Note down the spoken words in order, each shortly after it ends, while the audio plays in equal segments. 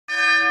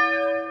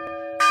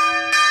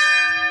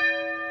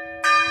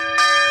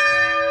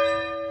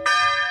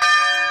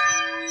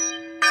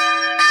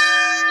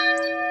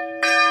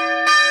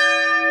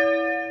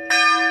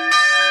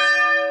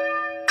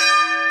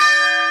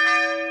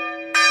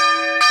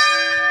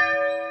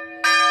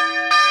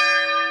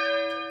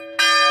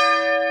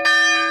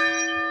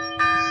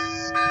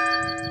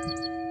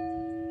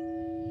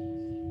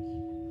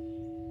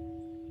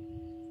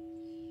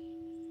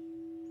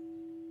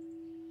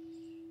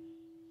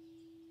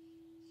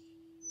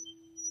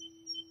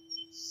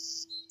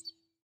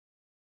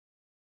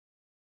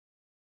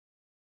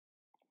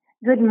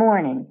Good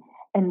morning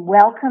and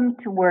welcome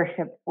to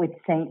worship with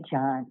St.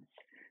 John's.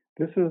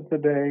 This is the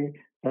day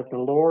that the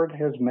Lord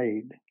has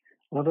made.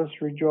 Let us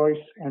rejoice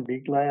and be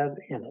glad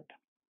in it.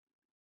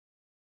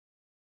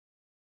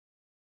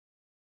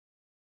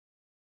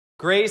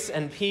 Grace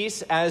and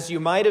peace. As you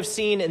might have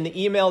seen in the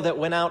email that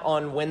went out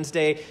on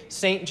Wednesday,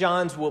 St.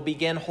 John's will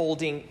begin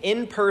holding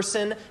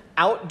in-person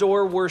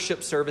outdoor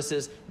worship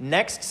services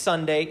next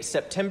Sunday,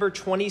 September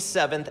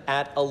 27th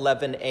at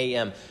 11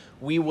 a.m.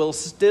 We will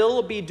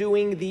still be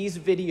doing these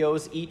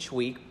videos each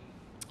week.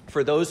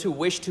 For those who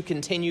wish to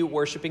continue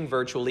worshiping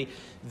virtually,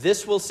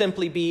 this will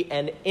simply be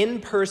an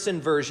in-person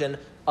version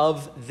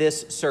of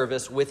this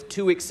service with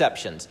two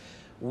exceptions.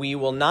 We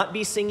will not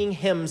be singing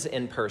hymns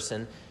in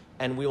person,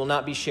 and we will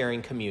not be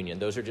sharing communion.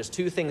 Those are just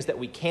two things that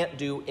we can't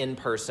do in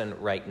person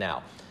right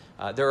now.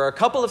 There are a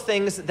couple of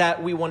things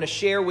that we want to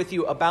share with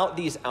you about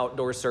these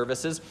outdoor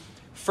services.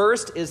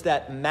 First is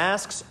that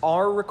masks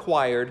are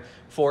required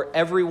for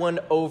everyone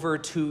over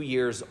 2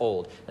 years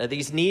old. Now,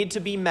 these need to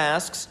be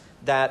masks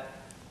that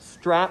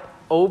strap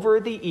over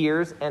the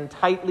ears and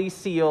tightly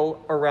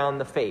seal around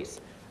the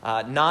face.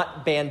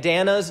 Not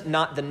bandanas,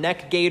 not the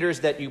neck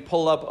gaiters that you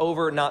pull up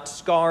over, not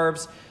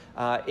scarves.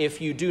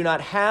 If you do not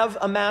have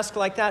a mask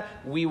like that,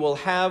 we will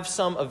have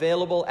some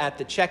available at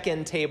the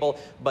check-in table,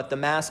 but the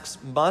masks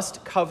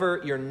must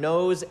cover your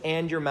nose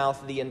and your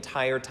mouth the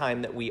entire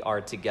time that we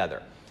are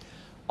together.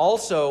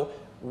 Also,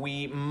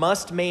 we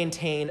must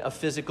maintain a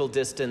physical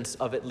distance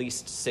of at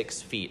least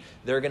 6 feet.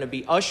 There are going to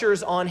be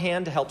ushers on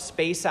hand to help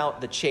space out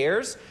the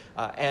chairs.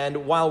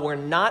 And while we're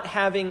not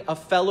having a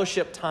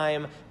fellowship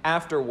time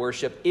after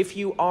worship, if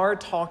you are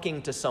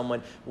talking to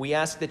someone, we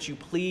ask that you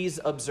please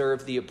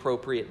observe the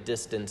appropriate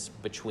distance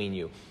between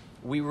you.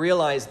 We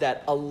realize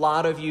that a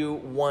lot of you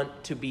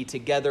want to be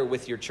together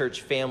with your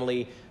church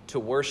family to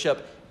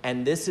worship,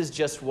 and this is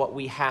just what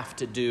we have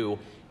to do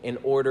in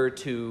order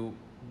to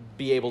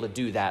be able to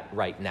do that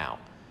right now.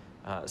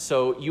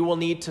 So you will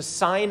need to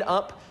sign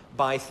up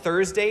by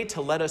Thursday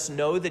to let us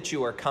know that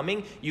you are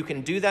coming. You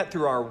can do that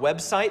through our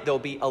website. There'll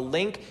be a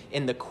link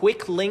in the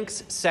quick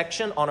links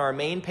section on our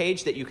main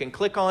page that you can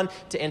click on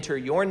to enter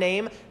your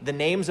name, the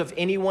names of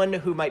anyone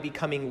who might be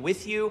coming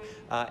with you,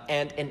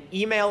 and an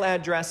email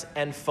address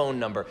and phone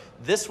number.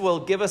 This will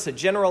give us a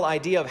general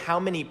idea of how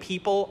many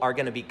people are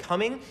going to be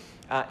coming.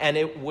 And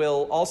it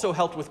will also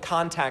help with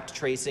contact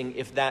tracing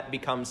if that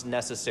becomes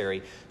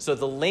necessary. So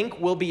the link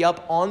will be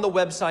up on the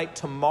website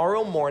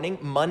tomorrow morning,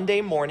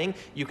 Monday morning.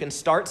 You can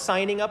start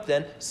signing up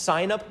then.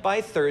 Sign up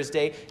by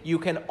Thursday. You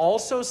can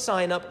also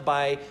sign up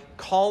by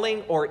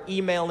calling or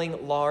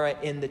emailing Laura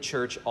in the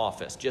church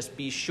office. Just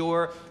be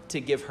sure to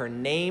give her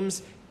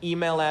names,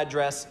 email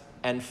address,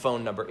 and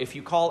phone number. If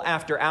you call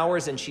after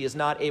hours and she is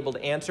not able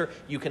to answer,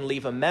 you can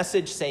leave a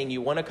message saying you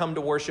want to come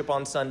to worship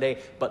on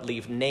Sunday, but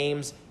leave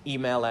names,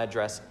 email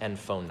address, and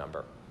phone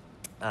number.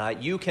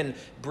 You can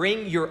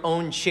bring your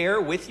own chair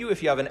with you.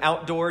 If you have an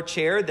outdoor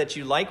chair that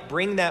you like,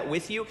 bring that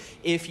with you.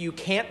 If you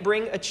can't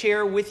bring a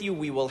chair with you,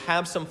 we will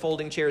have some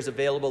folding chairs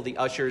available. The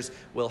ushers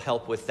will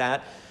help with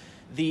that.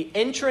 The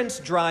entrance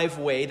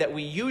driveway that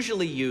we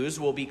usually use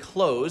will be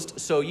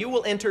closed, so you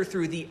will enter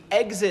through the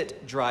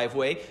exit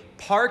driveway,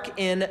 park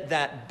in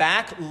that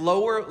back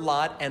lower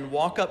lot, and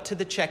walk up to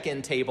the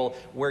check-in table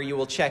where you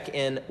will check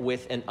in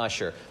with an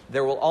usher.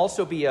 There will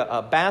also be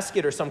a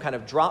basket or some kind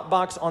of drop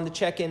box on the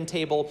check-in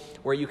table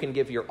where you can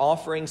give your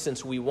offering,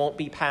 since we won't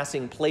be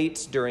passing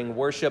plates during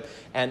worship.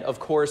 And of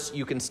course,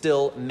 you can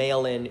still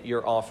mail in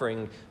your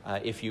offering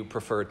if you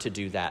prefer to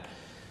do that.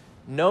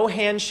 No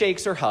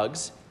handshakes or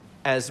hugs.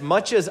 As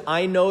much as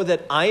I know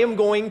that I am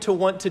going to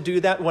want to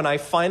do that when I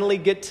finally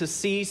get to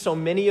see so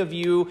many of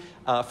you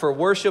for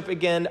worship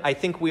again, I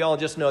think we all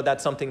just know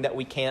that's something that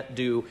we can't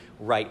do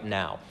right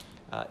now.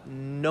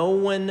 No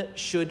one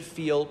should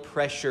feel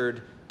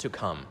pressured to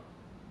come.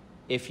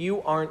 If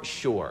you aren't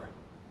sure,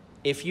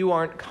 if you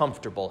aren't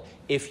comfortable,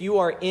 if you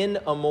are in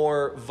a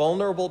more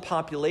vulnerable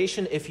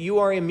population, if you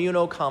are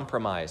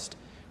immunocompromised,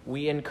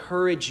 we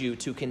encourage you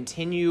to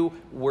continue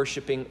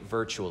worshiping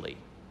virtually.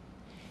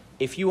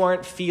 If you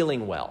aren't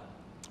feeling well,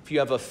 if you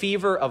have a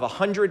fever of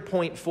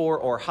 100.4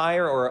 or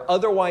higher or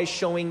otherwise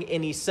showing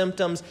any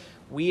symptoms,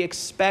 we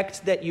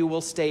expect that you will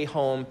stay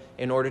home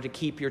in order to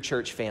keep your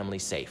church family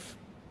safe.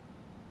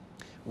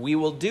 We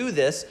will do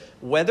this,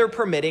 weather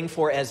permitting,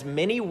 for as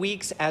many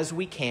weeks as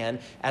we can,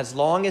 as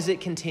long as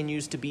it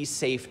continues to be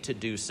safe to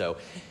do so.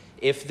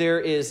 If there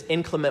is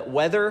inclement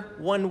weather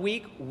one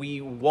week,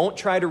 we won't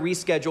try to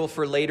reschedule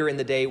for later in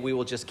the day. We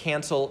will just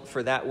cancel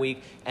for that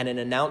week, and an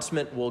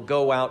announcement will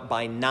go out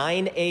by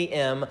 9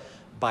 a.m.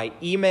 by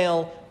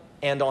email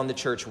and on the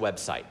church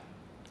website.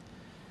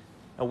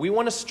 Now, we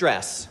want to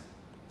stress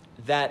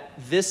that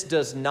this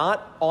does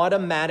not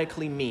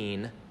automatically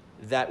mean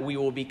that we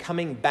will be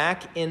coming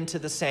back into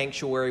the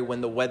sanctuary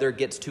when the weather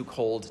gets too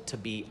cold to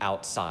be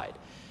outside.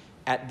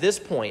 At this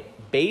point,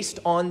 based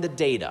on the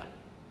data,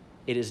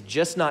 it is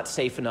just not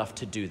safe enough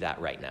to do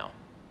that right now.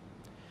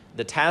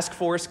 The task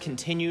force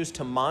continues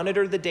to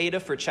monitor the data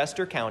for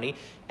Chester County,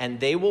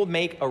 and they will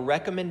make a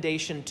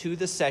recommendation to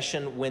the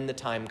session when the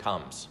time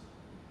comes.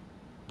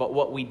 But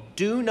what we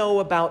do know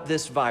about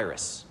this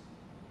virus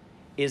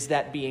is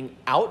that being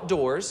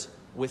outdoors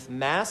with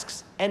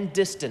masks and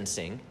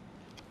distancing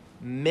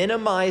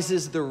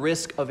minimizes the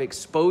risk of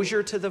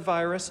exposure to the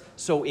virus,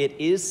 so it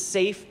is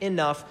safe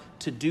enough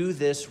to do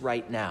this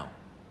right now.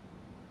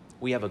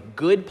 We have a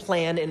good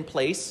plan in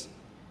place,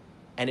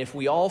 and if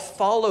we all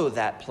follow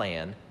that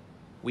plan,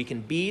 we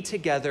can be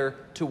together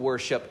to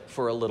worship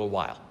for a little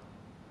while.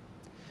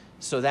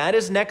 So that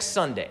is next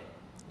Sunday.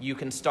 You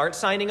can start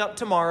signing up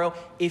tomorrow.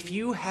 If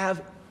you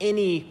have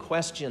any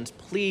questions,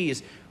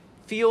 please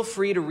feel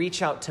free to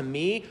reach out to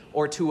me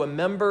or to a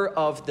member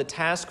of the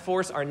task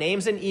force. Our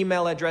names and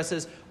email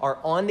addresses are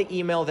on the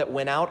email that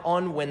went out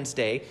on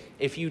Wednesday.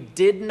 If you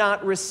did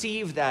not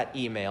receive that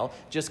email,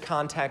 just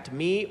contact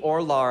me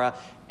or Laura,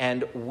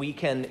 and we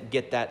can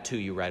get that to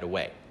you right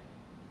away.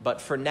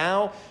 But for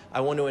now,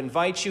 I want to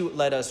invite you,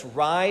 let us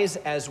rise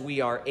as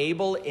we are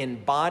able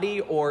in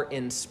body or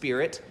in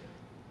spirit,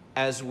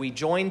 as we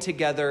join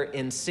together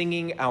in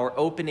singing our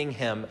opening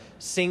hymn,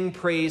 Sing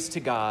Praise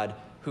to God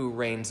who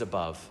reigns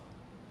above.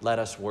 Let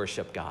us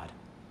worship God.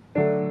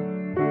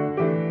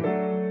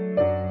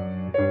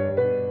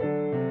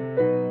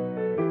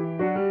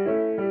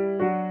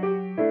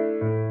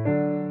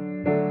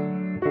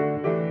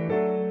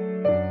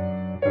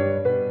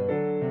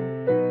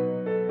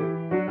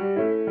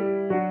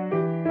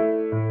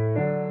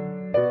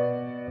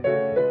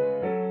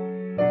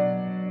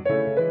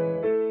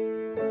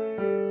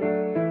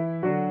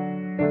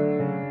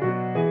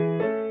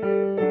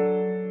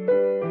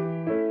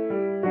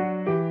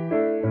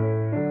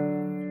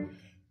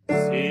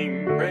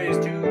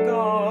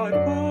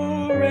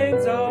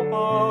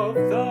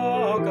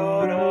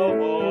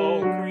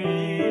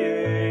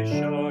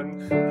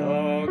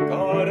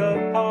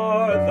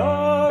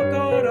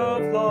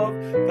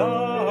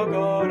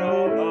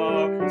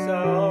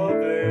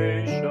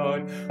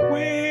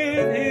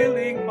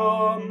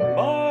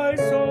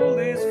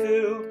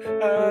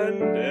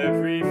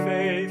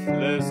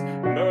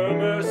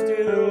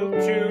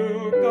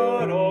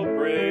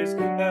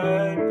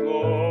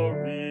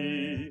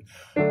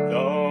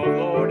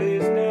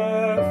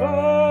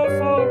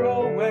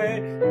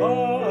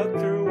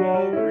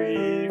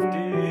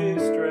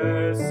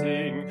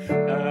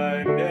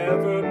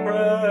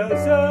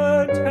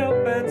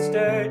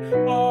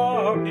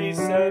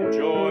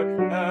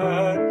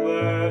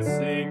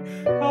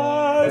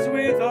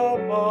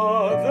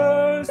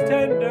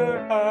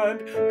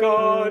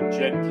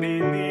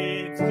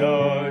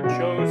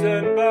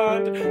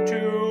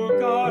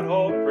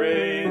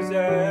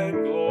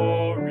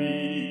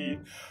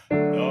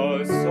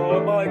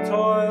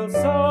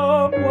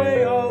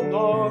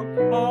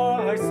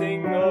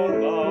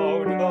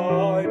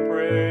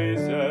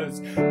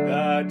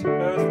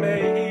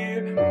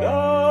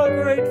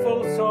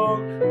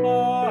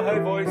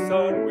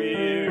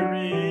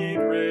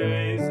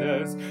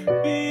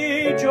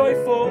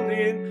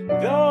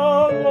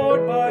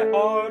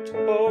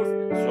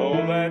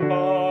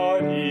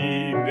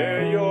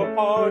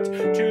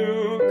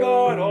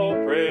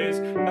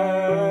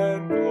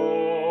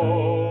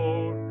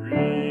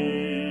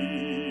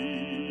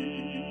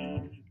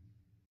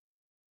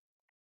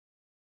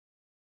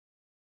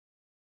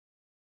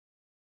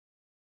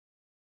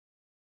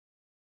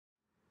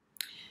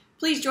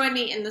 Please join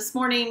me in this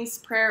morning's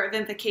prayer of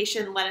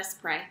invocation. Let us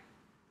pray.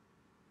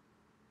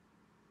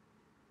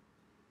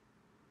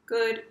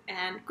 Good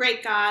and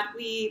great God,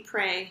 we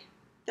pray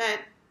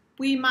that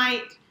we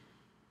might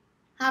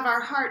have our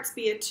hearts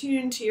be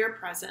attuned to your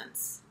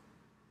presence,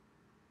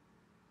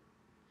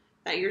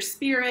 that your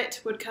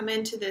Spirit would come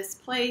into this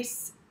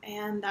place,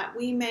 and that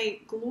we may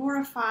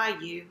glorify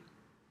you,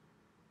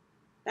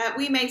 that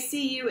we may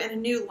see you in a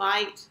new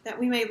light, that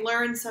we may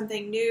learn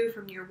something new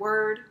from your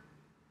word.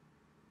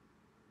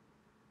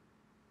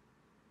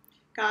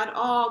 God,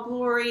 all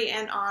glory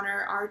and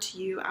honor are to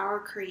you, our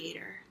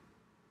Creator.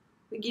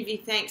 We give you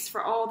thanks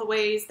for all the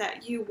ways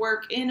that you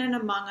work in and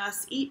among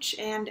us each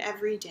and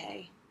every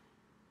day.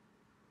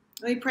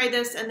 We pray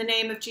this in the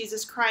name of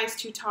Jesus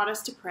Christ, who taught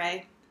us to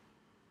pray.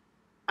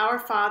 Our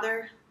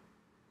Father,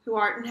 who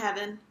art in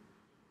heaven,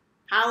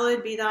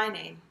 hallowed be thy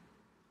name.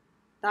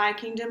 Thy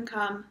kingdom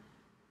come,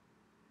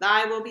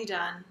 thy will be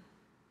done,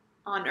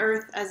 on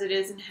earth as it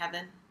is in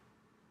heaven.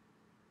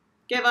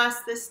 Give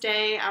us this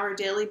day our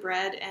daily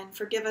bread, and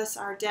forgive us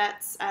our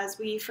debts as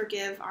we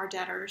forgive our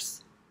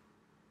debtors.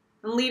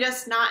 And lead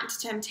us not into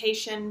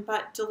temptation,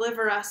 but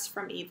deliver us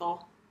from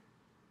evil.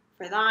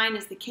 For thine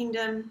is the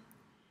kingdom,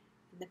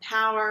 and the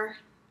power,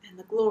 and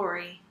the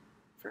glory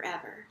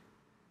forever.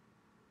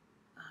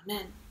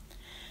 Amen.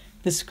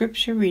 The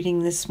scripture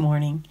reading this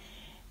morning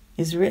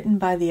is written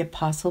by the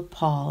Apostle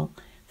Paul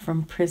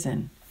from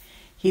prison.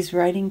 He's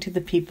writing to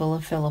the people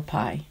of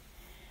Philippi.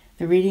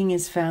 The reading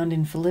is found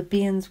in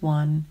Philippians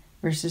 1,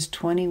 verses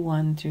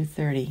 21 through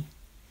 30.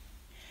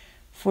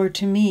 For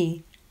to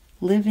me,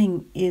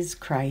 living is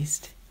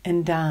Christ,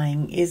 and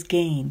dying is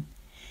gain.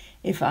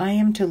 If I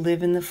am to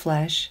live in the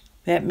flesh,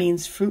 that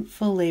means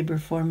fruitful labor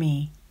for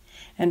me,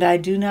 and I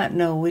do not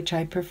know which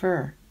I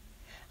prefer.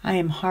 I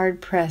am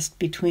hard pressed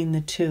between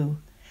the two,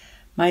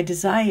 My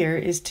desire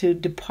is to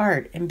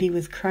depart and be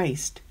with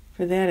Christ,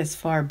 for that is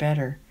far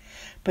better.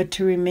 But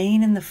to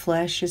remain in the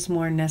flesh is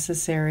more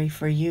necessary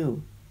for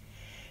you.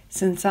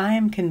 Since I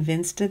am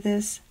convinced of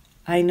this,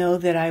 I know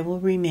that I will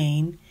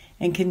remain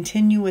and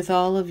continue with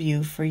all of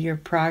you for your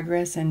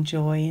progress and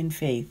joy in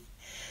faith,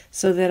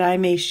 so that I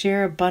may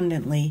share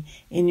abundantly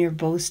in your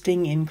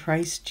boasting in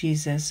Christ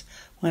Jesus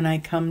when I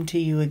come to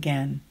you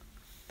again.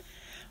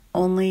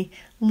 Only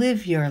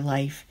live your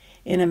life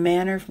in a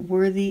manner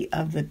worthy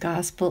of the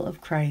gospel of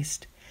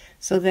Christ,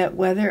 so that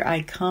whether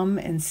I come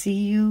and see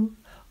you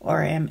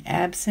or am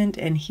absent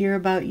and hear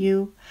about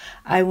you,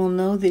 I will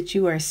know that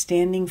you are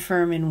standing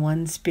firm in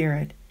one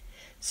spirit,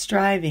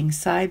 striving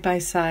side by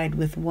side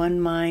with one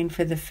mind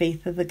for the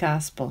faith of the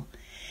gospel,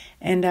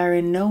 and are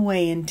in no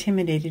way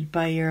intimidated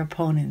by your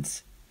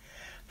opponents.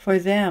 For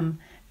them,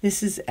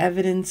 this is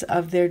evidence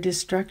of their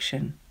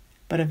destruction,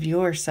 but of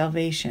your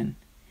salvation.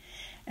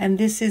 And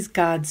this is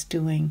God's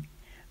doing,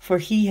 for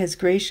he has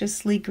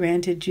graciously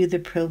granted you the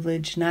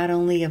privilege not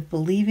only of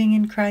believing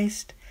in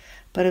Christ,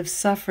 but of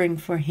suffering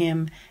for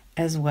him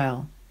as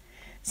well,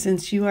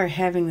 since you are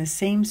having the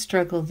same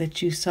struggle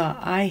that you saw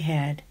I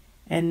had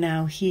and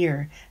now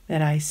hear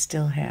that I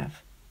still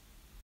have.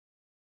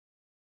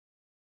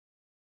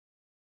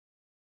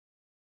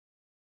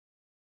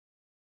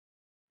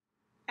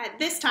 At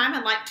this time,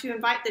 I'd like to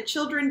invite the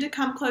children to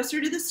come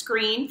closer to the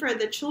screen for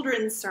the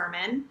children's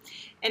sermon.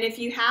 And if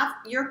you have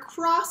your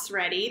cross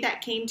ready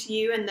that came to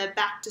you in the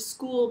back to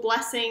school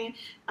blessing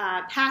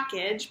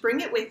package, bring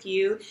it with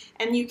you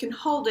and you can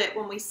hold it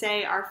when we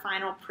say our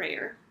final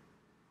prayer.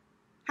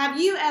 Have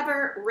you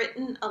ever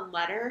written a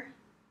letter?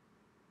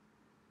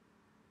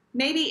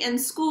 Maybe in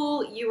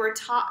school you were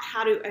taught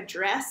how to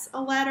address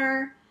a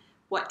letter,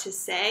 what to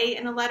say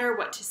in a letter,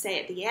 what to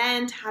say at the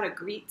end, how to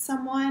greet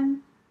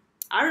someone.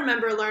 I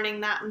remember learning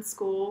that in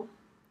school.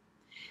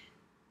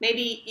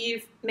 Maybe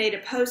you've made a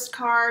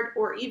postcard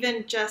or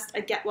even just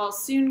a get well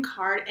soon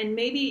card, and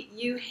maybe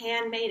you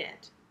handmade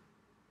it.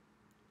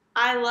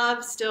 I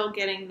love still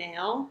getting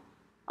mail,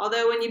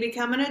 although when you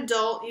become an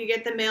adult, you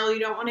get the mail you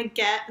don't want to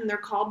get, and they're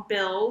called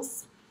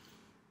bills.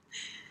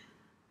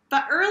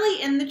 But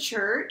early in the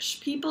church,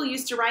 people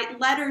used to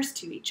write letters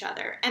to each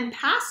other, and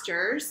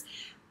pastors,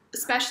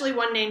 especially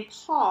one named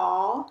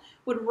Paul,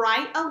 would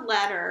write a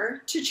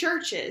letter to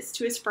churches,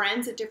 to his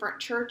friends at different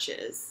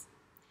churches.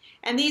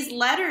 And these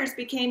letters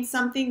became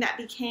something that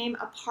became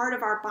a part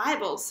of our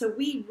Bible. So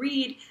we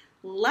read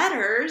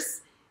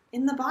letters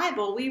in the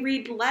Bible. We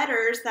read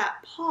letters that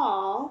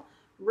Paul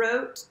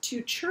wrote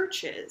to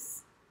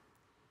churches.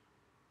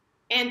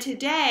 And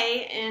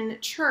today in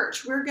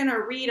church, we're going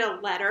to read a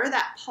letter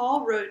that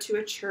Paul wrote to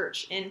a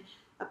church in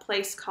a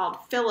place called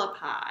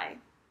Philippi.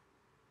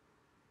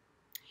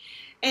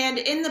 And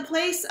in the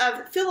place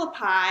of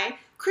Philippi,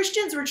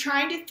 Christians were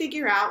trying to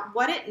figure out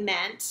what it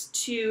meant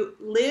to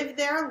live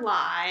their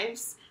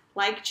lives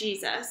like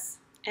Jesus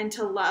and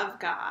to love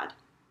God.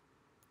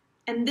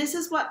 And this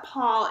is what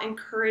Paul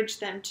encouraged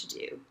them to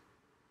do.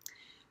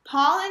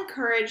 Paul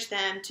encouraged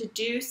them to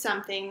do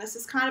something, this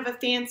is kind of a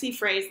fancy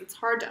phrase that's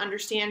hard to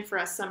understand for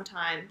us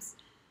sometimes,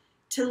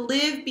 to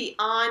live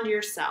beyond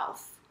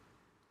yourself.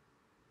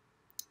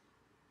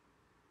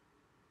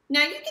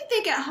 Now you can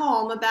think at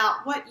home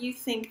about what you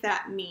think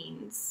that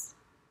means.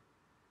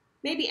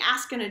 Maybe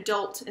ask an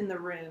adult in the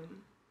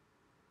room.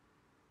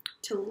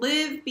 To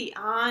live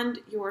beyond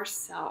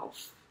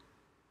yourself.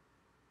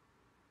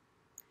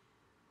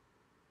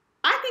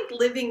 I think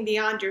living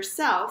beyond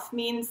yourself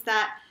means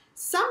that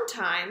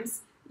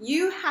sometimes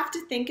you have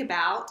to think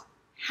about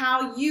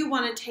how you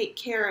want to take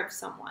care of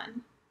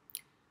someone.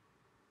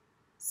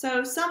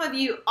 So some of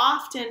you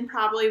often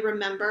probably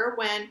remember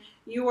when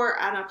you were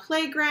at a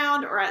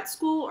playground or at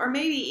school or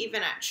maybe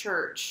even at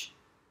church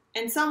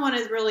and someone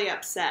is really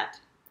upset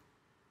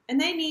and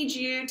they need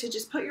you to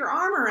just put your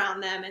arm around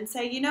them and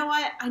say, you know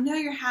what, I know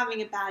you're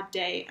having a bad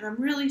day and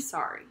I'm really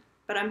sorry,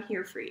 but I'm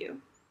here for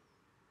you.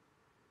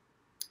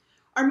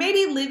 Or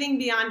maybe living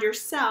beyond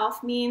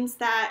yourself means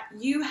that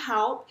you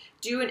help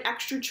do an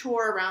extra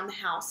chore around the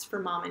house for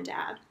mom and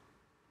dad.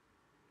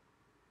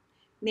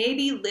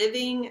 Maybe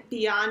living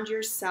beyond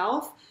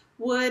yourself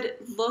would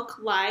look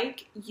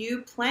like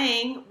you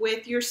playing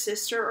with your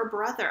sister or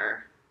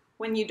brother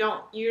when you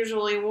don't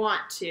usually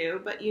want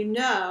to, but you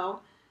know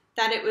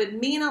that it would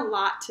mean a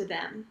lot to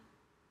them.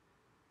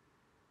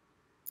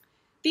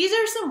 These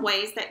are some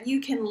ways that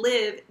you can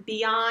live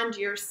beyond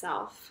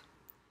yourself.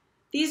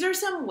 These are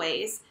some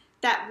ways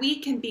that we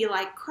can be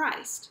like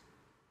Christ,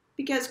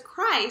 because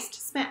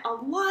Christ spent a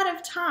lot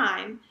of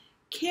time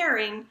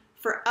caring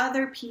for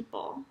other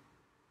people.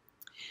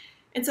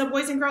 And so,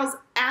 boys and girls,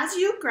 as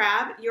you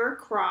grab your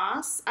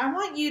cross, I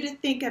want you to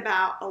think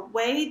about a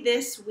way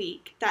this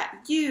week that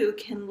you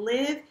can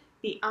live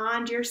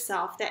beyond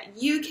yourself, that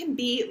you can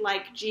be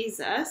like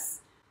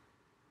Jesus,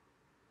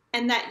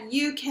 and that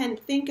you can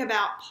think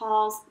about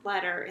Paul's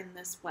letter in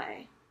this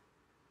way.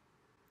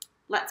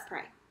 Let's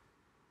pray.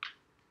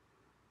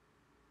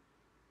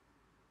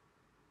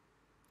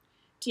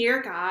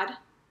 Dear God,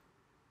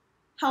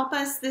 Help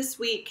us this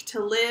week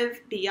to live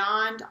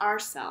beyond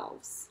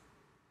ourselves.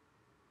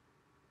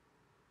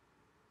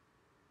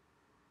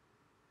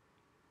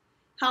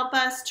 Help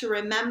us to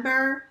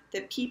remember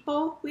the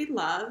people we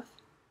love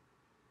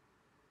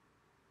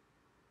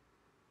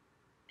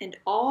and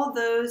all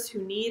those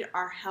who need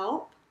our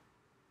help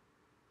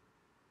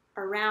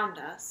around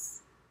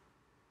us.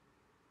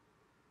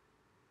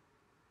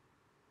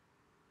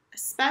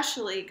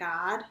 Especially,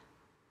 God,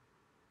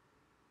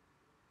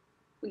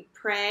 we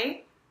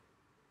pray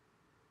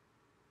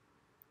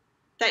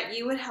that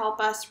you would help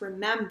us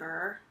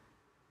remember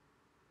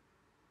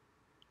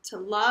to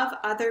love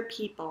other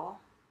people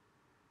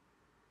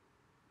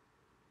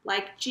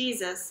like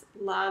Jesus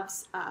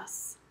loves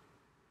us.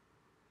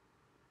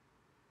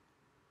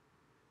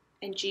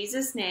 In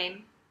Jesus'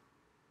 name,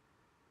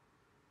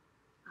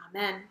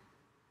 amen.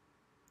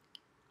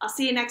 I'll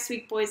see you next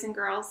week, boys and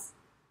girls.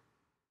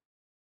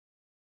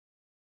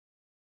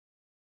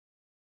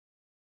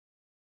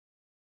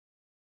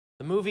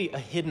 The movie A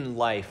Hidden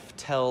Life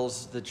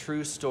tells the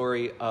true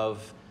story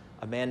of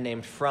a man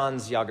named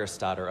Franz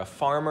Jagerstatter, a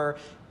farmer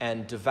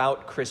and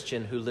devout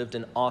Christian who lived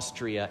in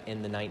Austria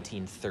in the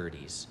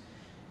 1930s.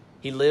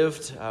 He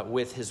lived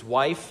with his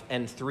wife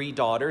and 3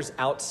 daughters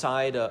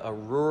outside a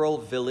rural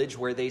village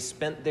where they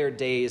spent their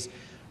days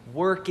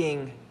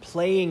working,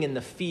 playing in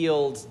the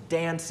fields,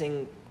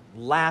 dancing,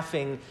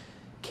 laughing,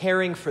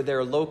 caring for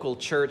their local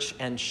church,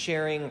 and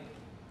sharing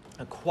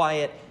a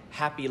quiet,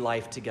 happy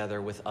life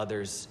together with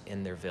others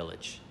in their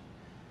village.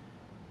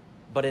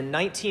 But in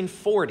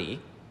 1940,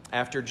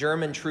 after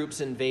German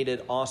troops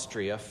invaded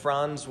Austria,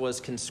 Franz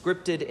was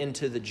conscripted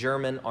into the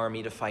German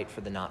army to fight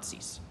for the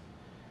Nazis.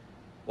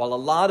 While a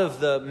lot of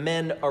the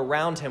men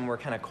around him were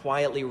kind of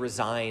quietly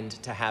resigned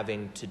to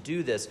having to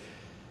do this,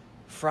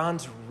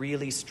 Franz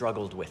really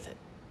struggled with it.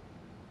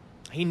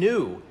 He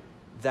knew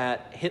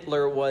that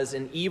Hitler was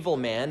an evil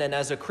man, and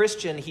as a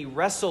Christian, he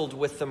wrestled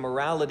with the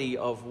morality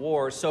of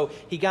war, so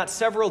he got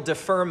several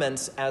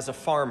deferments as a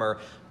farmer,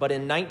 but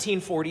in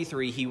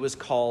 1943, he was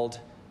called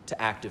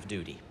to active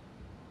duty.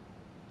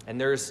 And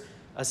there's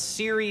a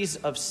series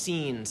of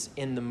scenes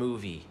in the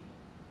movie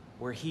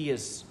where he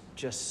is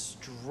just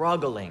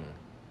struggling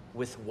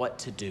with what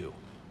to do.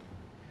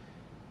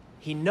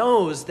 He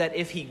knows that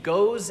if he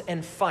goes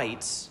and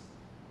fights,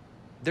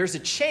 there's a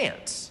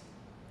chance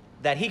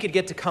that he could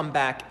get to come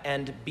back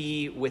and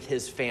be with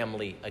his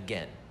family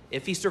again.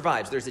 If he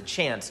survives, there's a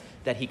chance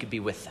that he could be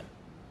with them.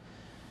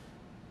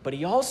 But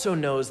he also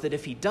knows that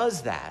if he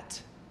does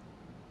that,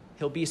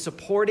 he'll be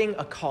supporting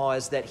a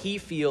cause that he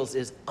feels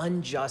is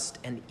unjust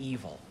and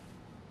evil.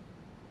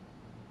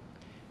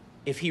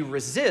 If he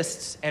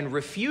resists and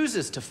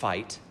refuses to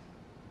fight,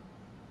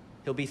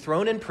 he'll be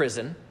thrown in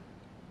prison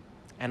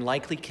and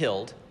likely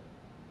killed,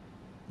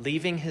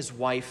 leaving his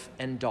wife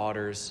and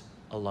daughters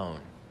alone.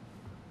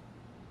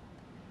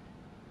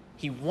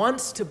 He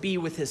wants to be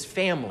with his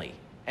family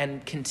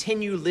and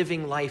continue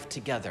living life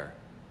together.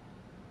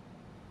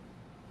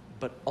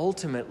 But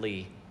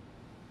ultimately,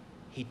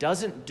 he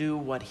doesn't do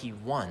what he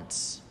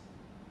wants.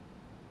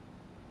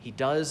 He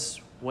does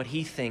what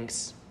he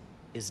thinks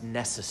is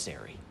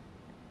necessary.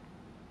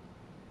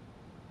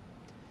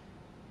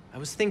 I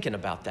was thinking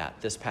about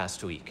that this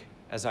past week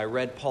as I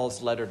read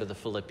Paul's letter to the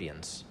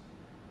Philippians,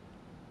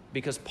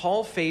 because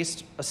Paul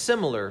faced a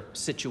similar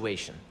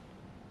situation.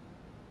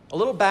 A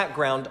little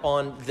background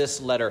on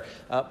this letter.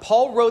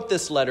 Paul wrote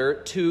this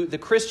letter to the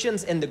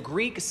Christians in the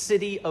Greek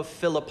city of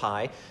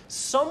Philippi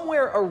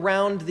somewhere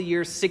around the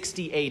year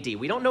 60 AD.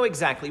 We don't know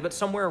exactly, but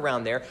somewhere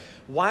around there,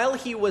 while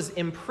he was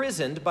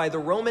imprisoned by the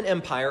Roman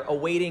Empire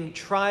awaiting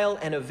trial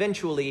and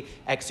eventually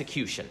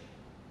execution.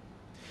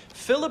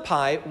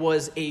 Philippi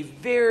was a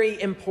very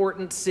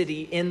important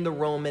city in the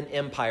Roman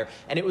Empire,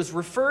 and it was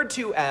referred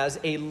to as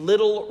a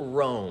Little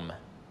Rome.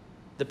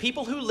 The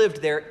people who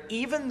lived there,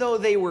 even though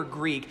they were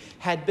Greek,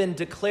 had been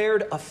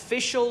declared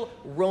official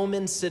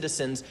Roman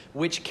citizens,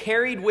 which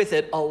carried with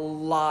it a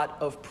lot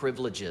of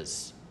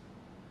privileges.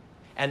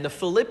 And the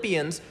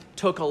Philippians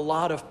took a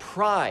lot of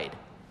pride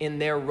in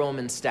their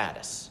Roman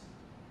status.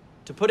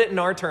 To put it in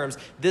our terms,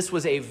 this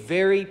was a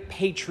very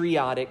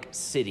patriotic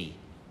city.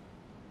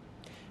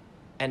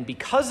 And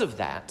because of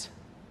that,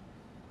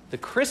 the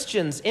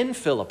Christians in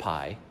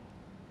Philippi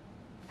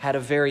had a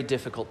very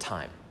difficult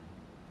time.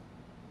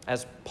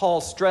 As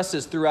Paul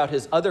stresses throughout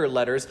his other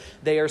letters,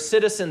 they are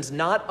citizens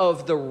not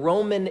of the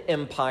Roman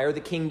Empire, the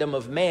kingdom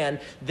of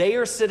man. They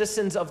are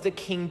citizens of the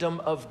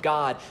kingdom of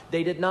God.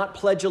 They did not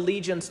pledge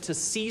allegiance to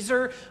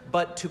Caesar,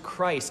 but to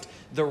Christ.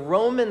 The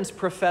Romans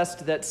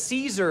professed that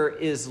Caesar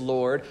is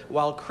Lord,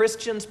 while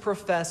Christians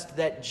professed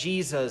that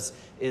Jesus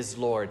is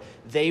Lord.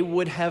 They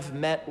would have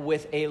met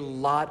with a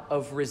lot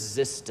of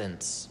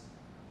resistance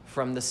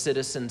from the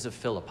citizens of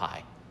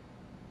Philippi.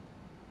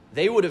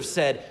 They would have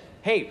said,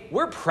 hey,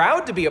 we're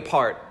proud to be a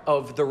part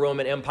of the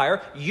Roman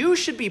Empire. You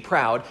should be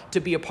proud to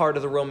be a part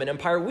of the Roman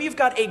Empire. We've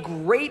got a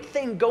great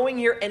thing going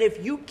here, and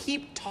if you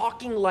keep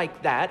talking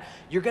like that,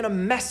 you're going to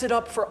mess it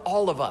up for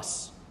all of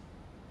us.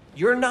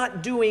 You're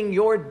not doing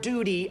your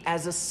duty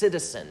as a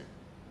citizen.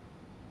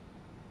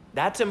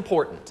 That's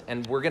important,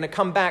 and we're going to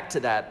come back to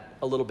that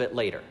a little bit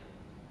later.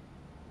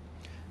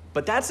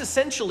 But that's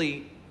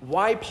essentially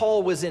why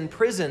Paul was in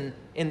prison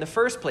in the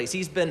first place.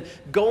 He's been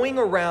going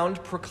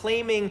around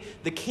proclaiming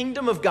the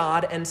kingdom of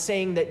God and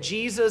saying that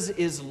Jesus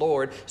is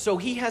Lord. So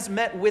he has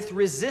met with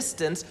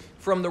resistance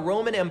from the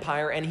Roman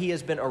Empire, and he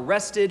has been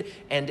arrested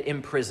and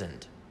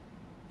imprisoned.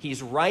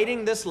 He's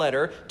writing this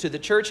letter to the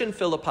church in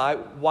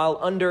Philippi while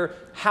under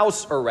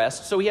house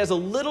arrest, so he has a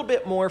little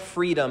bit more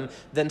freedom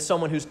than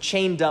someone who's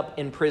chained up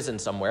in prison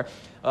somewhere.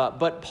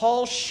 But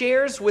Paul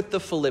shares with the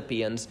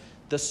Philippians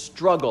the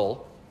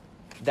struggle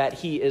that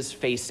he is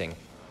facing.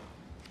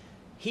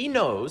 He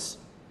knows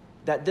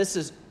that this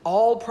is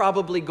all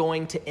probably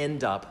going to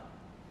end up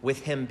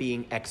with him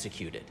being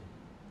executed.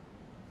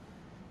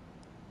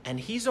 And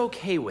he's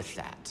okay with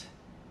that,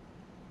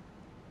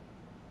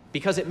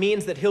 because it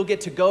means that he'll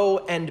get to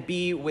go and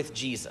be with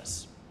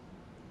Jesus.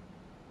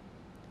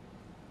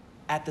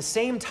 At the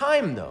same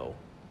time, though,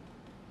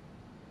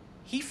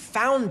 he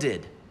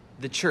founded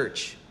the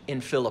church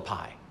in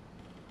Philippi.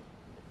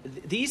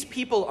 These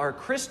people are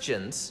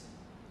Christians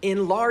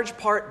in large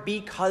part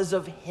because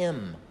of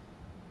him.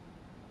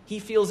 He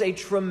feels a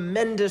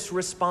tremendous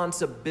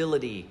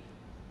responsibility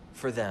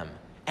for them,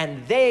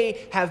 and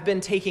they have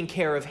been taking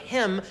care of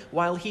him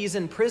while he's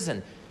in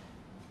prison.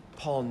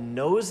 Paul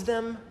knows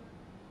them,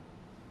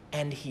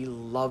 and he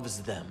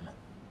loves them,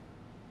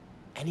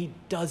 and he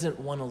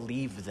doesn't want to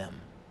leave them.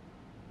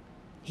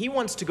 He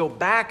wants to go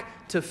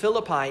back to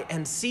Philippi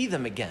and see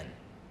them again.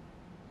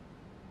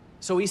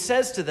 So he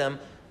says to them,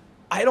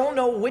 I don't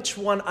know which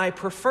one I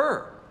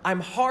prefer. I'm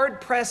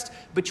hard-pressed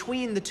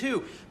between the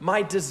two.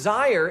 My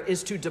desire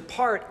is to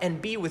depart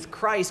and be with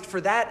Christ, for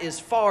that is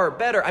far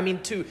better. I mean,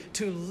 to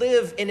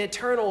live in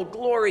eternal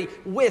glory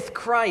with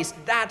Christ.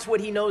 That's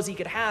what he knows he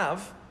could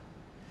have.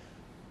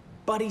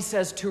 But he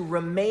says to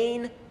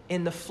remain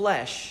in the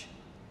flesh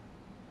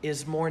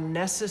is more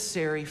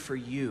necessary for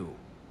you.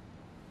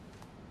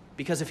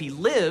 Because if he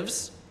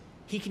lives,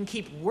 he can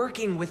keep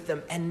working with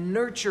them and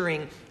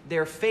nurturing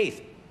their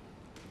faith.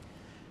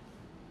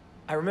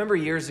 I remember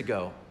years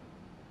ago,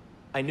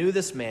 I knew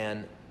this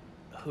man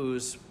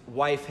whose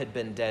wife had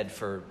been dead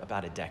for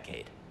about a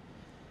decade.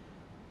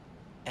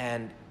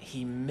 And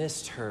he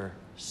missed her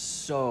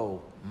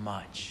so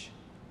much.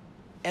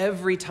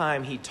 Every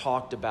time he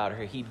talked about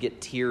her, he'd get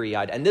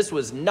teary-eyed. And this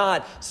was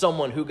not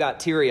someone who got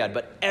teary-eyed,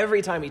 but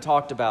every time he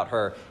talked about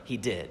her, he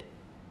did.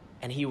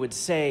 And he would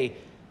say,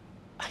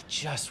 I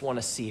just want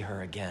to see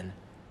her again.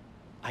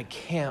 I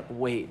can't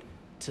wait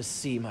to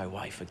see my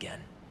wife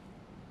again.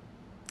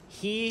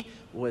 He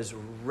was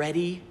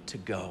ready to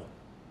go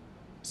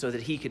so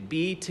that he could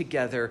be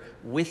together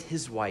with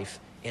his wife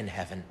in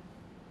heaven.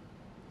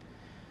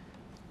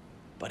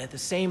 But at the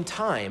same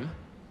time,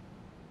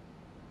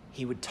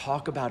 he would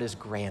talk about his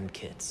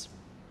grandkids.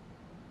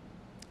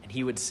 And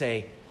he would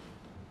say,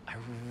 I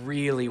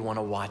really want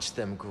to watch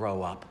them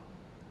grow up.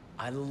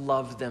 I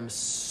love them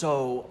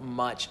so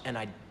much, and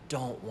I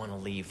don't want to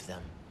leave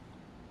them.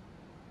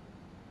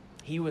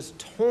 He was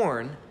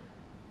torn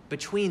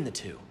between the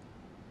two.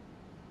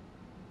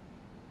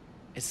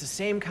 It's the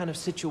same kind of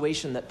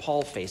situation that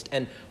Paul faced.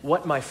 And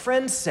what my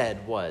friend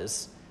said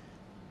was,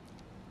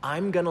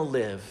 I'm going to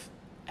live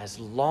as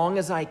long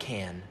as I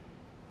can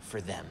for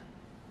them.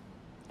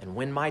 And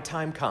when my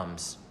time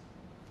comes,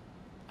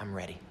 I'm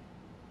ready.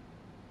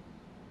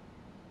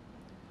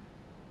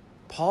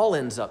 Paul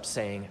ends up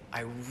saying,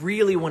 I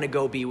really want to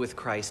go be with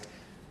Christ,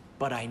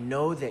 but I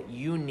know that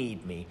you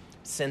need me.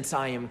 Since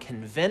I am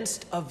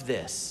convinced of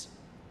this,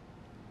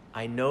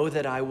 I know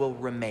that I will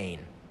remain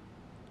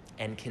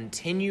and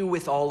continue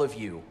with all of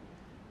you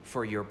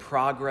for your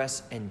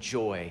progress and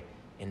joy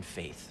in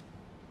faith.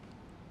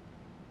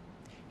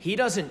 He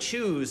doesn't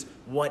choose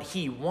what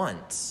he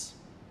wants.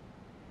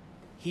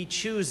 He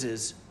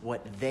chooses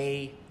what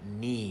they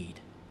need.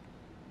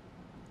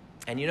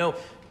 And you know,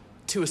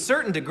 to a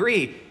certain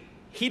degree,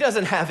 he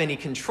doesn't have any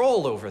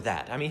control over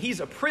that. I mean, he's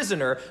a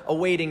prisoner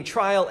awaiting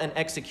trial and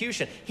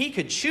execution. He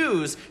could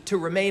choose to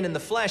remain in the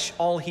flesh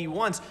all he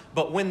wants,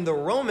 but when the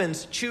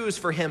Romans choose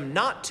for him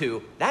not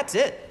to, that's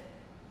it.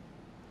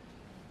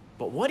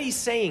 But what he's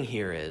saying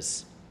here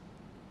is,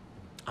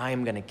 I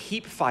am going to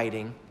keep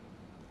fighting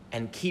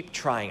and keep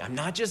trying. I'm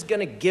not just going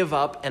to give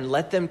up and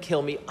let them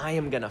kill me. I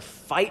am going to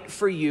fight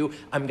for you.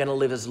 I'm going to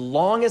live as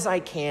long as I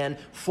can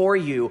for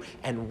you.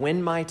 And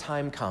when my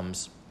time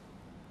comes,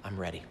 I'm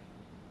ready.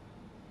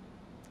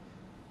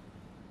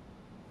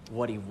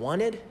 What he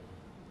wanted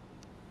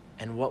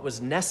and what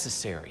was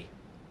necessary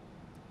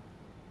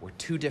were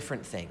two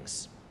different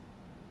things.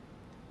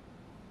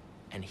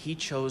 And he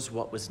chose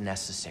what was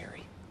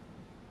necessary.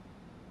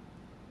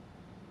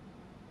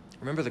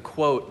 Remember the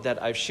quote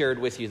that I've shared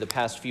with you the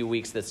past few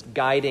weeks that's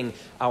guiding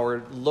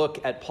our look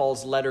at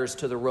Paul's letters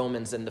to the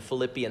Romans and the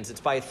Philippians. It's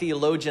by a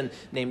theologian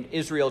named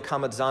Israel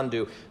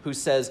Kamadzandu, who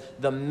says,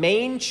 the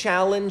main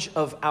challenge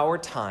of our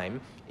time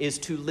is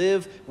to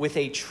live with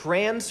a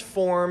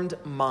transformed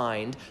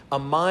mind, a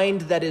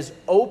mind that is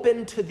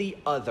open to the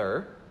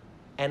other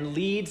and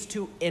leads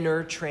to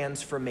inner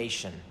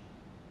transformation.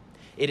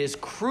 It is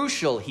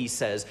crucial, he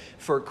says,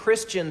 for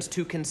Christians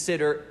to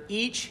consider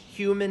each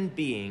human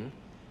being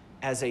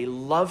as a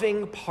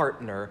loving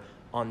partner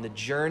on the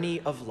journey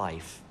of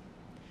life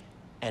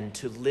and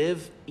to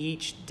live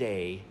each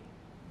day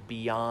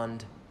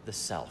beyond the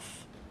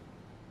self.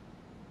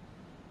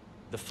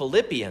 The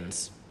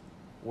Philippians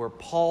were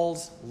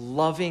Paul's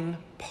loving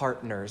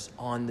partners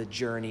on the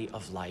journey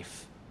of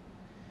life.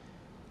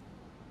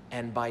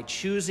 And by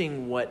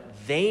choosing what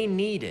they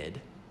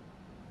needed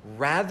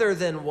rather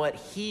than what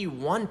he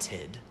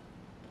wanted,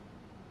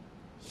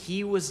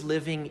 he was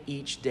living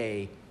each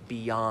day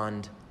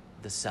beyond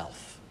the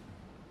self.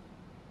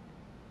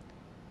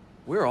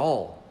 We're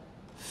all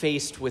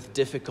faced with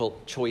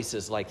difficult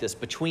choices like this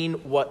between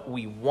what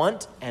we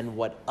want and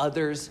what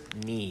others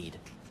need.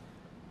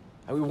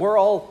 I mean, we're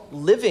all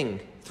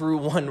living through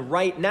one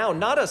right now.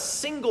 Not a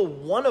single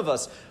one of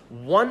us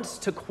wants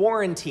to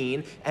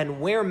quarantine and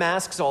wear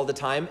masks all the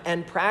time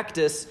and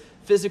practice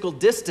physical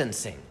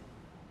distancing.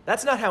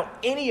 That's not how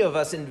any of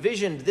us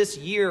envisioned this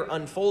year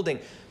unfolding.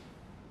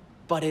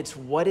 But it's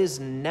what is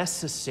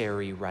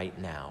necessary right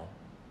now.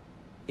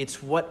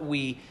 It's what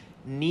we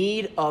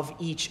need of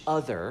each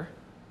other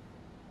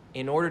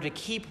in order to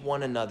keep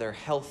one another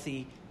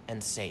healthy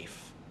and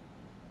safe.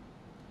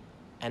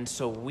 And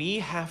so we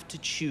have to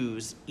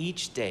choose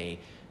each day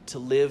to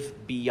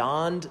live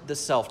beyond the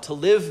self, to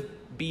live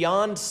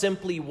beyond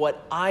simply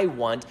what I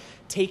want,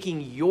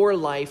 taking your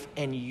life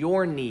and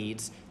your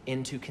needs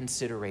into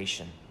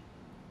consideration.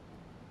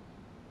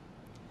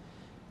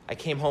 I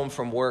came home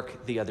from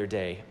work the other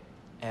day,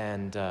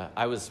 and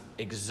I was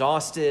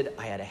exhausted.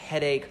 I had a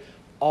headache.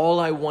 All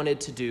I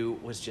wanted to do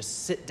was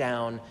just sit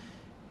down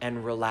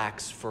and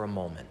relax for a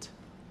moment.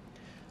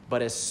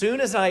 But as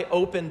soon as I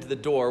opened the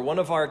door, one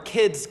of our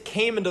kids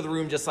came into the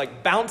room just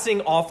like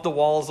bouncing off the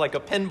walls like a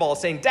pinball,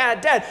 saying,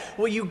 Dad,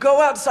 will you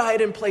go outside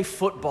and play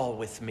football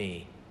with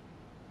me?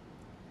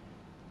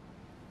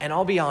 And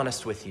I'll be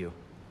honest with you,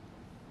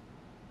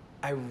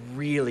 I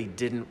really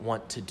didn't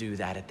want to do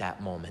that at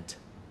that moment.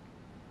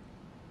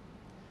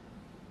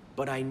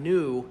 But I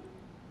knew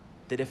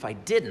that if I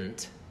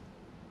didn't,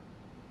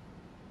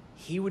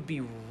 he would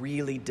be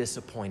really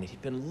disappointed.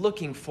 He'd been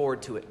looking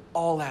forward to it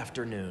all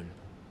afternoon.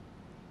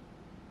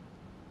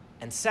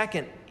 And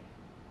second,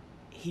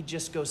 he'd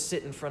just go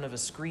sit in front of a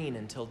screen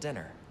until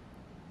dinner.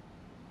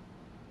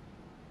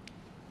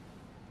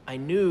 I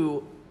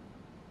knew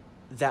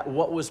that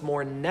what was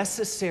more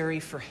necessary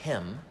for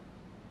him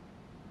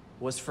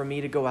was for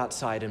me to go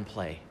outside and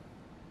play.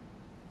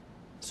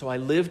 So I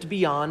lived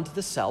beyond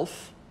the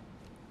self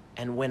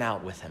and went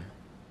out with him.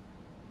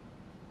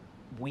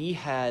 We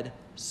had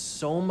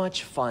so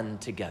much fun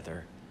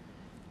together,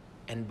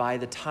 and by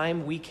the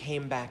time we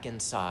came back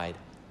inside,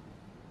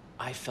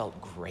 I felt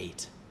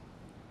great.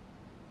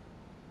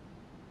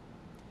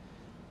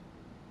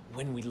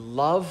 When we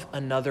love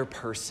another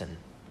person,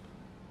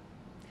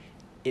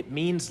 it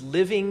means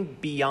living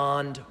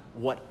beyond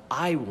what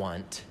I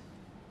want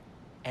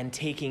and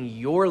taking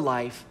your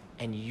life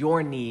and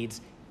your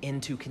needs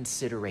into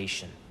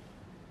consideration.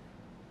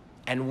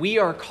 And we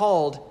are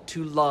called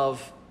to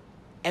love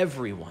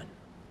everyone,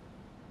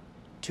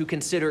 to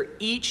consider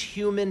each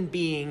human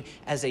being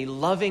as a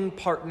loving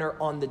partner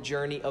on the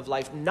journey of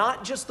life,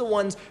 not just the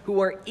ones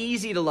who are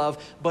easy to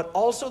love, but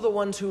also the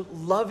ones who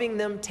loving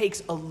them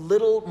takes a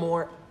little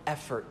more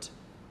effort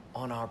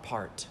on our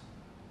part.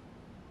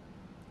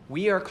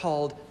 We are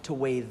called to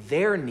weigh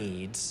their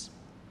needs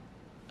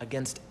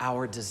against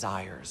our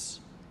desires.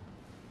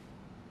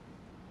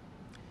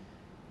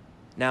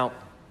 Now,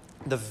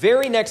 the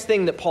very next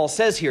thing that Paul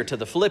says here to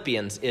the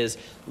Philippians is,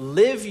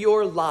 live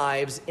your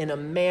lives in a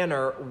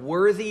manner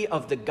worthy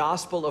of the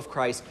gospel of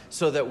Christ,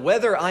 so that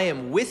whether I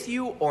am with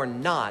you or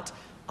not,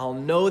 I'll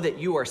know that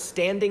you are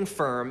standing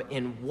firm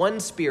in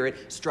one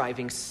spirit,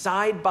 striving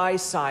side by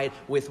side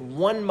with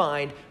one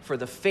mind for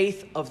the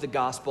faith of the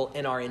gospel,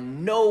 and are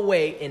in no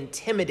way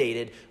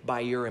intimidated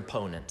by your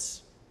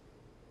opponents.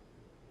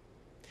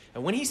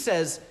 And when he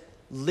says,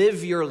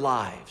 live your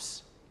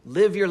lives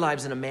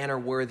in a manner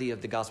worthy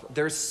of the gospel,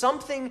 there's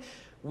something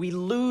we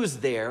lose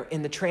there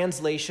in the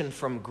translation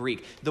from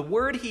Greek. The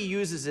word he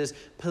uses is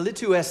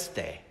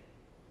politeueste,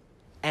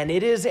 and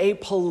it is a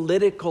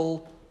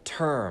political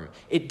term.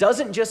 It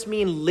doesn't just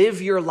mean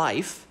live your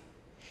life.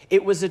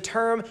 It was a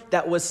term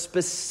that was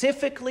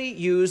specifically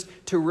used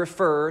to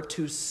refer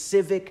to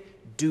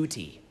civic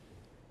duty.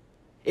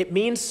 It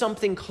means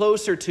something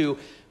closer to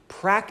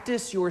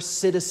practice your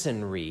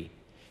citizenry,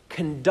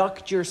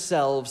 conduct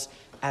yourselves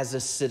as a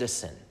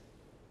citizen.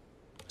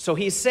 So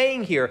he's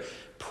saying here,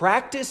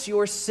 practice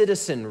your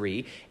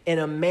citizenry in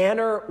a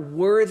manner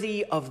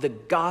worthy of the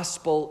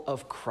gospel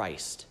of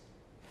Christ.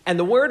 And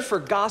the word for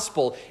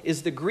gospel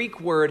is the Greek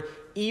word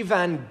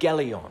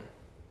evangelion,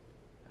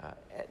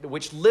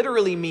 which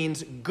literally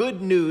means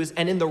good news,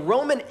 and in the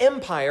Roman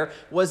Empire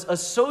was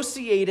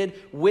associated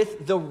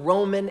with the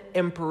Roman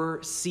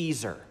Emperor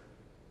Caesar.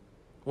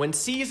 When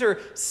Caesar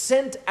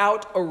sent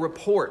out a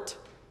report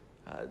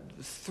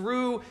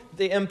through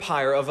the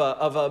empire of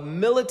a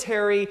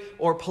military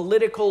or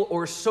political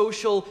or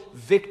social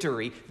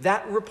victory.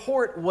 That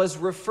report was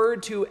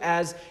referred to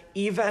as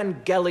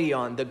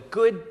evangelion, the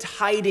good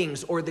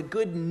tidings or the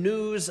good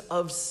news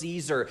of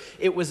Caesar.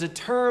 It was a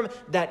term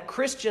that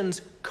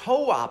Christians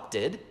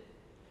co-opted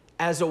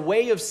as a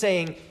way of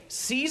saying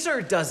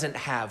Caesar doesn't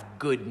have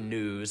good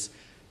news,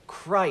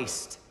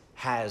 Christ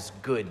has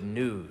good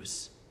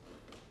news.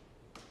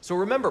 So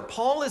remember,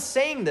 Paul is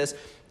saying this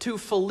to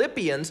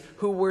Philippians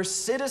who were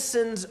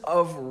citizens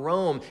of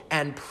Rome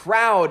and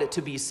proud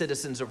to be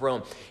citizens of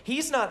Rome.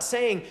 He's not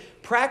saying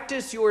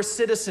practice your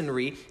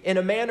citizenry in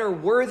a manner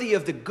worthy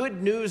of the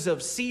good news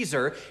of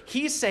Caesar.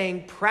 He's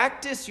saying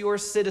practice your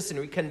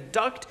citizenry,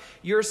 conduct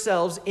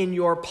yourselves in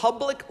your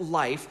public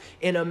life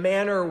in a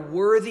manner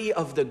worthy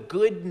of the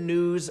good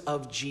news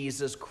of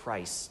Jesus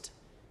Christ.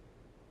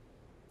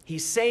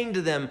 He's saying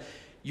to them,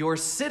 your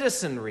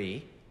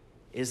citizenry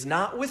is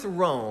not with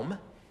Rome,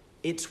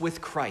 it's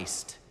with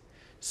Christ.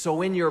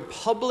 So in your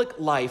public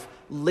life,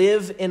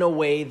 live in a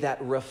way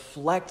that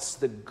reflects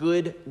the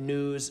good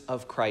news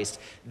of Christ.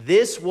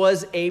 This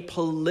was a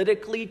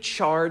politically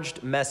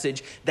charged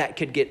message that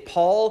could get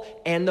Paul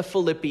and the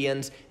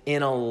Philippians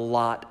in a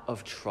lot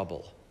of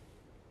trouble.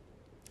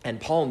 And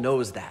Paul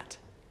knows that.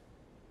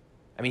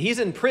 I mean, he's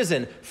in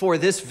prison for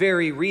this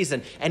very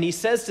reason. And he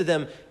says to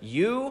them,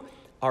 you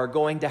are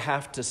going to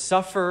have to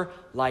suffer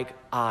like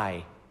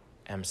I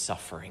am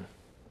suffering.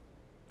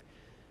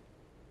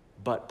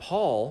 But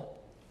Paul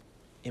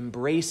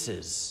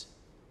embraces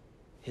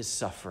his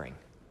suffering.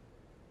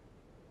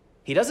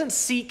 He doesn't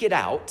seek it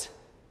out,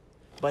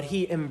 but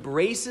he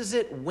embraces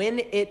it when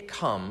it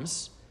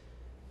comes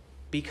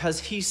because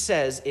he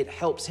says it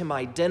helps him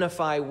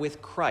identify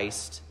with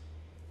Christ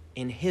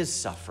in his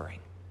suffering.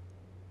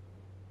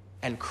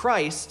 And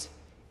Christ,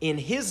 in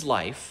his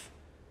life,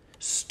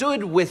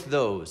 stood with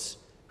those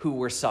who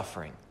were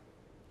suffering.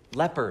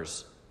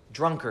 Lepers,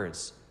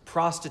 drunkards,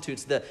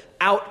 prostitutes, the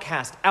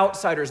outcast,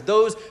 outsiders,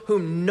 those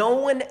whom no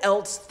one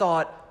else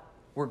thought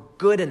were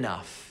good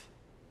enough.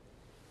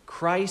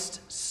 Christ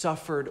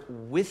suffered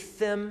with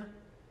them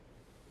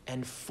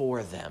and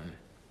for them.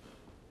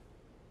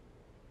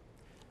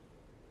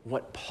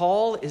 What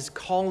Paul is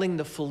calling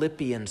the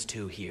Philippians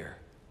to here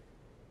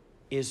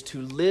is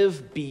to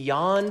live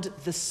beyond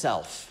the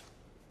self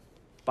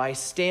by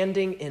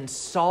standing in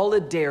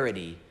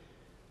solidarity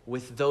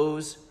with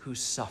those who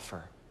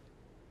suffer,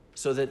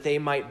 so that they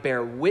might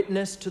bear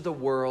witness to the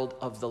world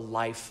of the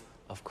life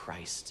of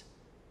Christ.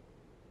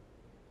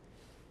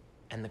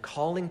 And the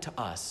calling to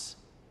us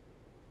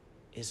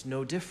is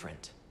no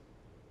different.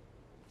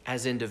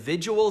 As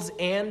individuals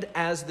and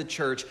as the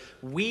church,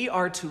 we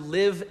are to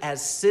live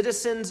as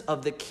citizens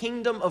of the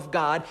kingdom of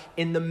God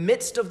in the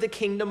midst of the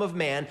kingdom of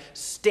man,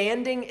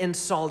 standing in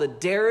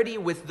solidarity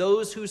with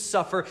those who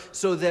suffer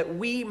so that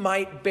we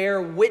might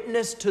bear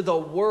witness to the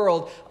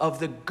world of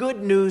the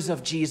good news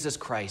of Jesus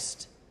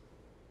Christ.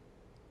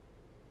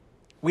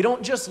 We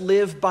don't just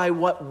live by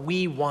what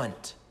we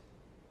want.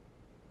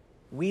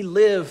 We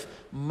live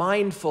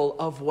mindful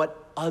of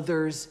what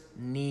others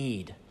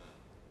need.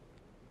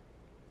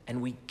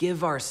 And we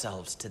give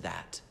ourselves to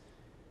that,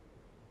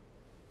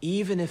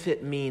 even if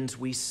it means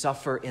we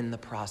suffer in the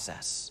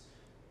process.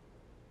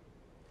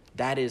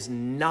 That is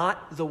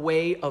not the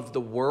way of the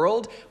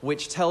world,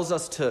 which tells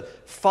us to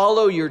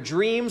follow your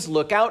dreams,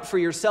 look out for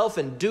yourself,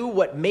 and do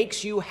what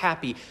makes you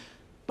happy.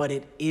 But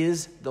it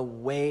is the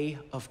way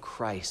of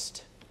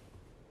Christ,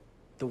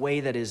 the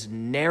way that is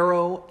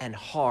narrow and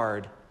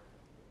hard,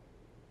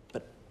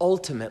 but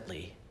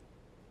ultimately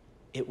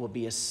it will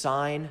be a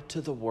sign to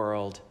the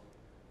world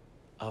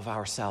of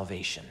our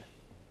salvation.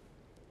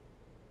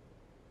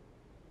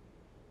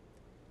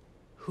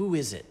 Who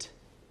is it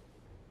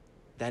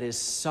that is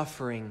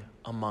suffering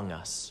among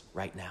us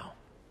right now?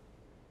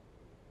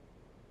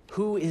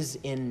 Who is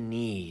in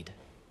need?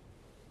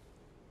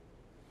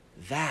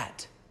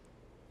 That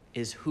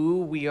is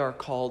who we are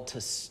called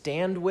to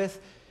stand with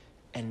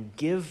and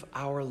give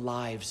our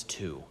lives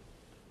to,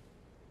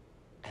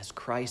 as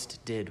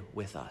Christ did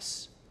with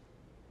us.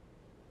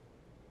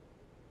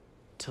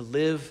 To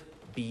live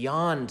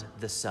beyond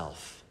the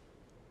self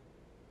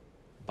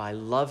by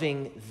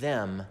loving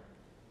them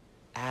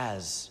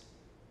as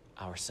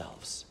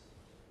ourselves.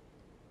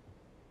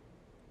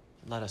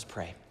 Let us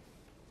pray.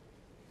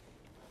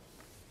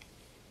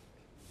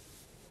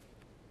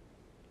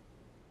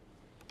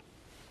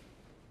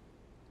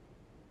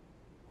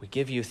 We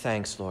give you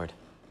thanks, Lord,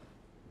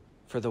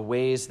 for the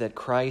ways that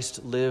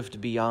Christ lived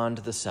beyond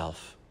the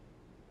self,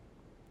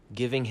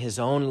 giving his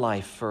own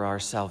life for our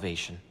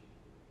salvation.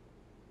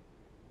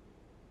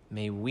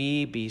 May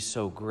we be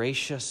so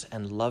gracious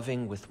and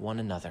loving with one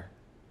another,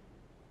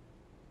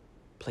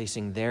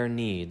 placing their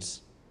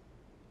needs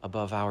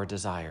above our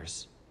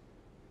desires.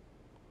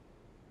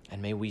 And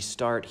may we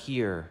start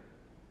here,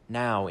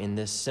 now, in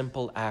this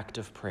simple act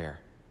of prayer,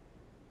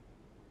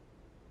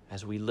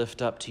 as we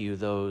lift up to you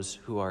those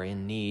who are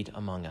in need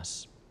among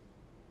us.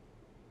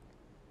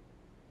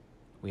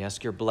 We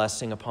ask your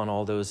blessing upon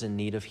all those in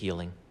need of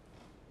healing.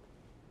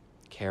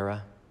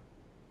 Kara,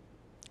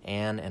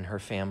 Anne and her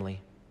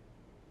family,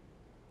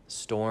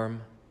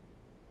 Storm,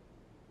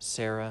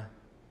 Sarah,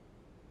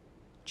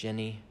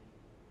 Jenny,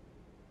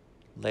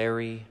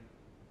 Larry,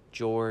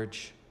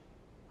 George,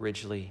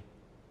 Ridgely,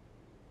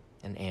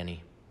 and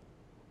Annie.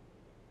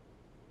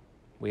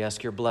 We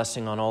ask your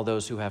blessing on all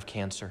those who have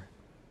cancer.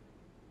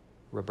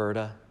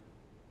 Roberta,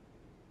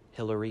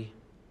 Hillary,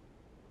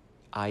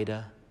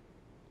 Ida,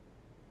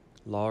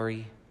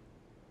 Laurie,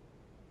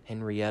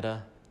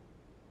 Henrietta,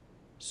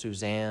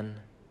 Suzanne,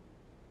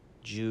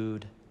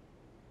 Jude,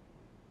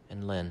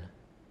 and Lynn.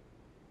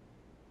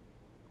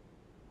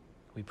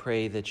 We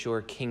pray that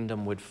your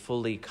kingdom would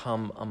fully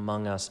come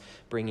among us,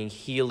 bringing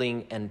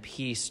healing and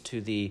peace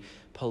to the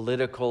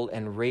political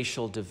and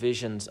racial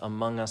divisions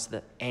among us,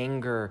 the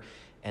anger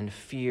and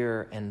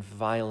fear and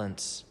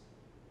violence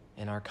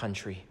in our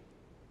country.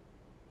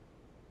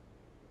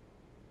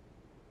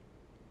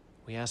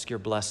 We ask your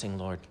blessing,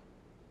 Lord,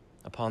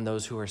 upon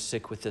those who are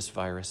sick with this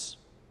virus,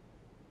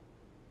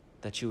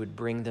 that you would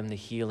bring them the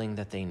healing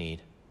that they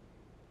need.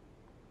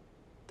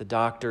 The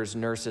doctors,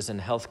 nurses, and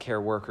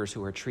healthcare workers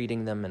who are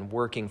treating them and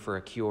working for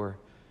a cure,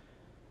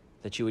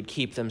 that you would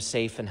keep them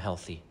safe and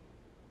healthy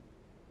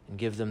and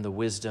give them the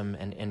wisdom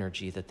and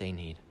energy that they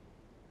need.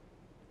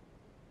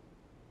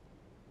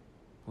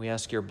 We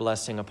ask your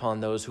blessing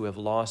upon those who have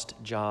lost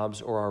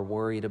jobs or are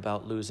worried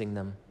about losing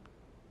them,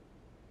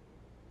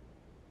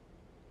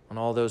 on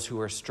all those who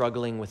are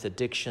struggling with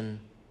addiction,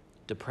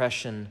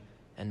 depression,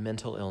 and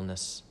mental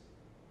illness,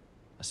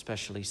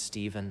 especially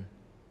Stephen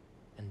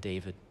and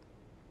David.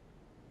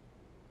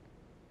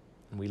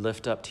 And we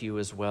lift up to you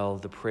as well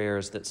the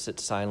prayers that sit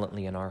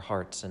silently in our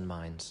hearts and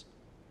minds.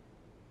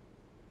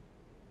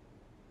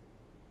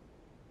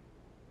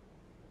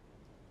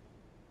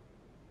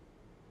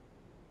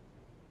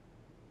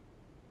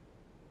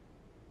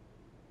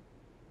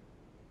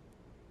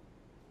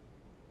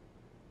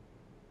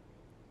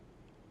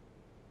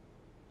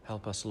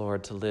 Help us,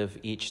 Lord, to live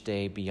each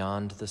day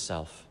beyond the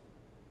self,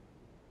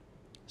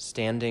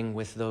 standing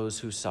with those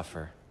who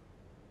suffer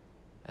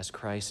as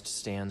Christ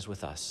stands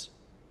with us.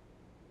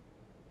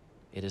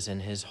 It is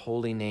in his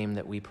holy name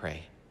that we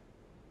pray.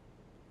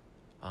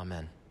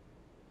 Amen.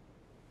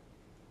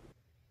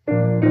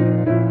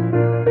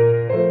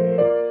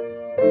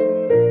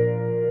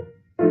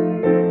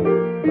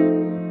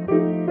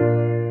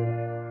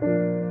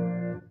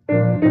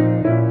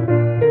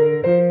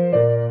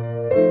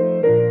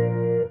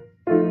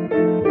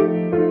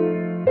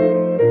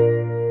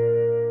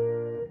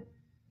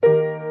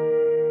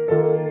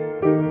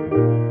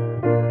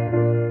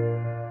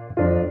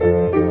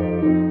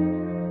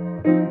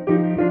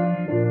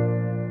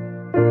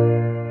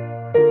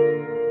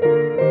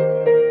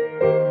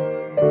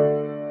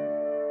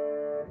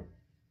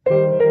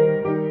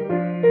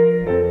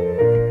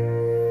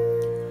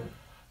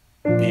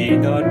 Be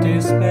not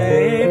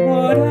dismayed,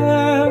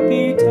 whate'er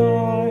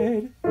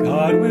betide,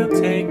 God will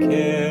take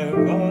care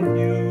of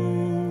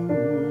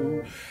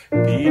you.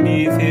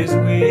 Beneath his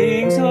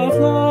wings of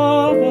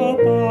love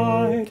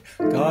abide,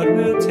 God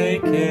will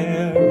take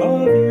care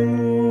of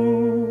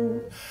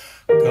you.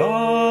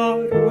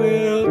 God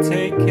will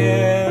take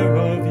care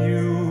of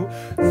you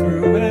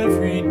through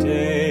every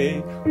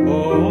day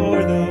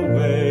or the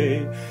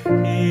way.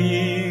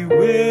 He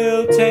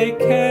will take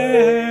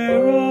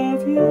care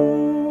of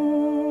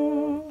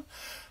you.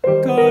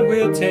 God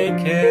will take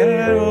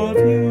care of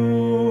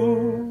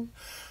you.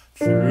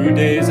 Through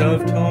days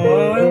of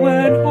toil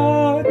when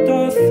heart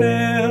doth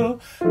fail,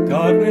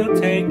 God will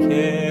take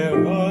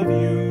care of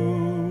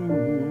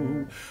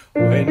you.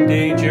 When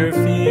danger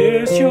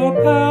fears your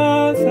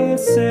path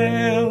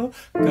assail,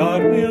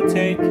 God will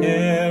take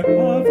care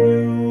of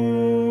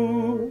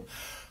you.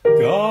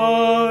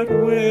 God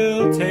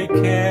will take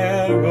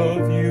care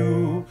of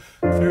you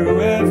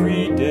through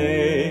every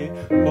day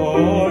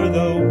or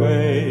the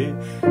way.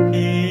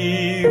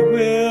 He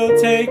will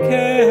take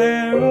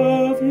care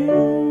of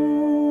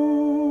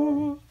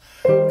you.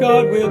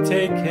 God will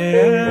take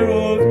care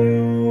of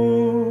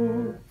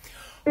you.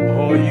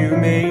 All you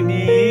may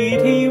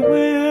need, he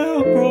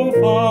will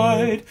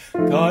provide.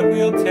 God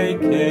will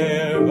take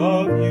care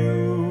of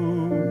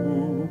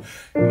you.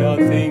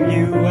 Nothing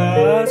you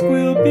ask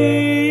will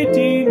be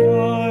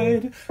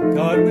denied.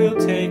 God will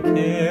take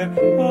care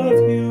of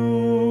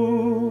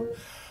you.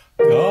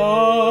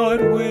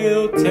 God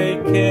will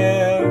take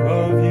care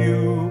of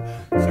you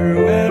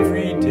through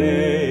every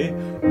day,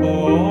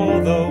 all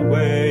the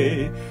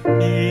way.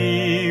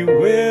 He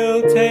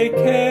will take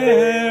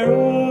care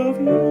of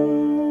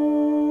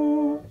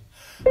you.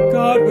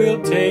 God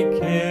will take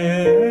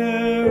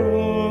care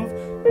of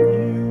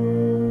you.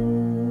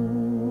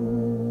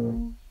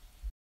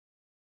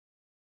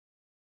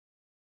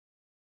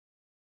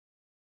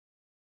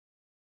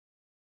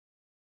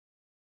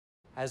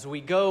 As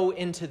we go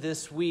into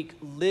this week,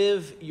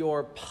 live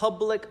your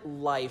public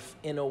life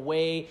in a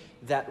way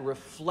that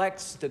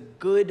reflects the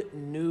good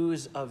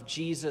news of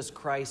Jesus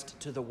Christ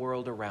to the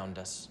world around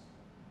us.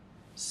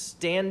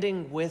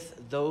 Standing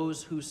with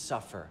those who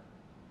suffer,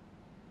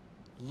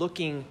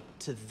 looking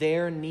to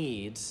their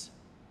needs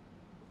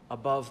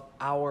above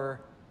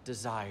our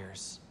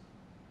desires.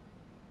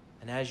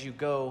 And as you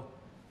go,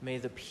 may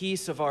the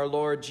peace of our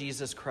Lord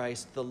Jesus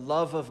Christ, the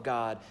love of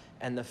God,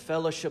 and the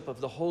fellowship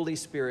of the Holy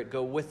Spirit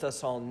go with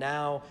us all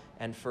now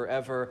and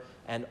forever.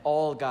 And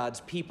all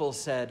God's people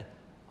said,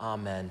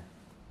 Amen.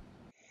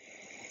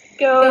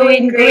 Go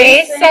in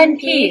grace and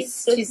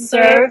peace to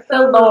serve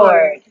the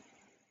Lord.